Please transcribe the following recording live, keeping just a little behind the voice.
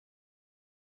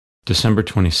December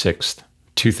 26th,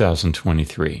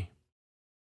 2023.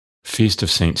 Feast of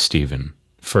St. Stephen,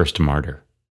 First Martyr.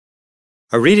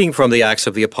 A reading from the Acts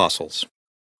of the Apostles.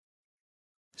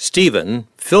 Stephen,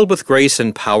 filled with grace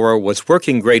and power, was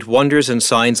working great wonders and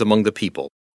signs among the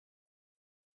people.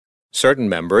 Certain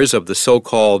members of the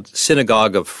so-called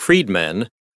Synagogue of Freedmen,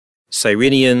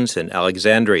 Cyrenians and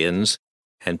Alexandrians,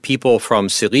 and people from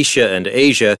Cilicia and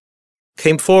Asia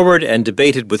came forward and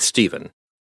debated with Stephen.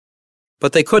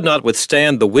 But they could not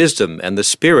withstand the wisdom and the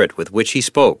spirit with which he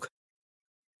spoke.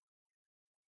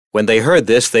 When they heard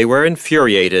this, they were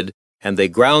infuriated, and they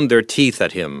ground their teeth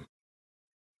at him.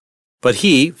 But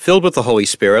he, filled with the Holy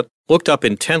Spirit, looked up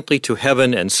intently to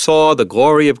heaven and saw the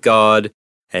glory of God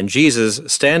and Jesus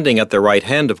standing at the right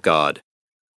hand of God.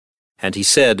 And he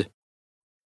said,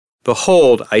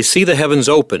 "Behold, I see the heavens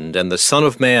opened and the Son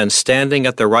of Man standing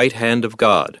at the right hand of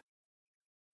God."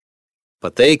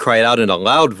 But they cried out in a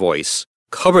loud voice,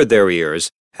 covered their ears,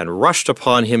 and rushed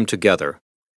upon him together.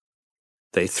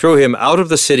 They threw him out of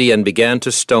the city and began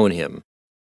to stone him.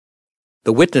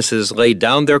 The witnesses laid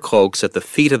down their cloaks at the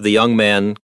feet of the young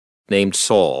man named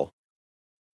Saul.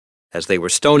 As they were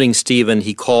stoning Stephen,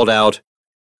 he called out,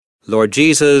 "Lord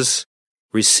Jesus,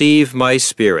 receive my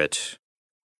spirit."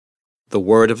 The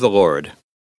word of the Lord.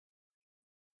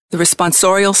 The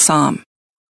responsorial psalm.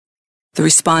 The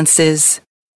response is,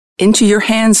 "Into your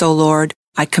hands, O Lord,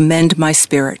 I commend my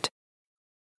spirit.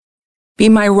 Be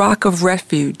my rock of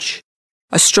refuge,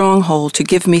 a stronghold to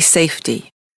give me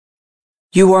safety.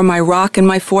 You are my rock and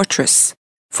my fortress.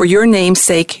 For your name's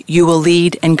sake, you will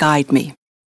lead and guide me.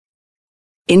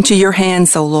 Into your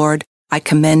hands, O Lord, I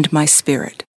commend my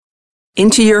spirit.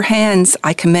 Into your hands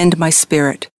I commend my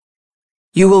spirit.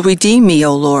 You will redeem me,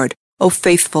 O Lord, O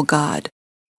faithful God.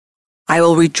 I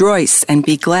will rejoice and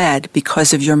be glad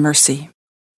because of your mercy.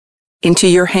 Into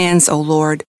your hands, O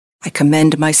Lord, I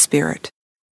commend my spirit.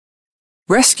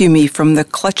 Rescue me from the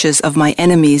clutches of my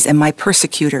enemies and my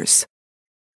persecutors.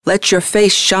 Let your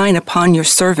face shine upon your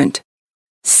servant.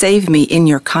 Save me in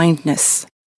your kindness.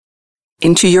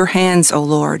 Into your hands, O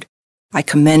Lord, I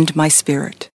commend my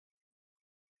spirit."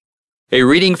 A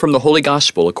reading from the Holy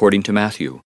Gospel according to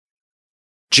Matthew.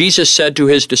 Jesus said to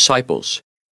his disciples,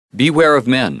 "Beware of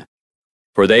men,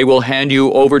 for they will hand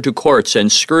you over to courts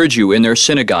and scourge you in their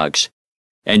synagogues,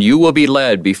 and you will be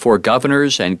led before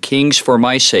governors and kings for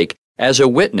my sake as a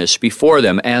witness before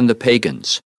them and the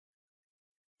pagans.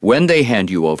 When they hand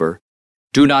you over,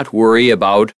 do not worry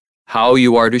about how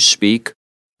you are to speak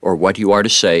or what you are to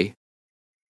say.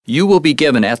 You will be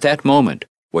given at that moment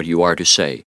what you are to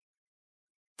say.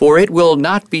 For it will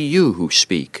not be you who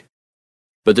speak,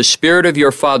 but the Spirit of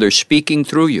your Father speaking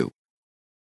through you.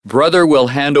 Brother will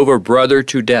hand over brother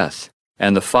to death,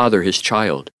 and the father his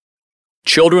child.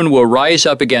 Children will rise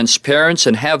up against parents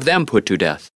and have them put to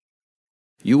death.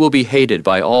 You will be hated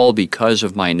by all because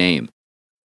of my name,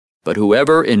 but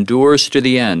whoever endures to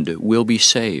the end will be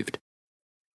saved."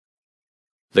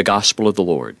 The Gospel of the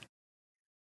Lord.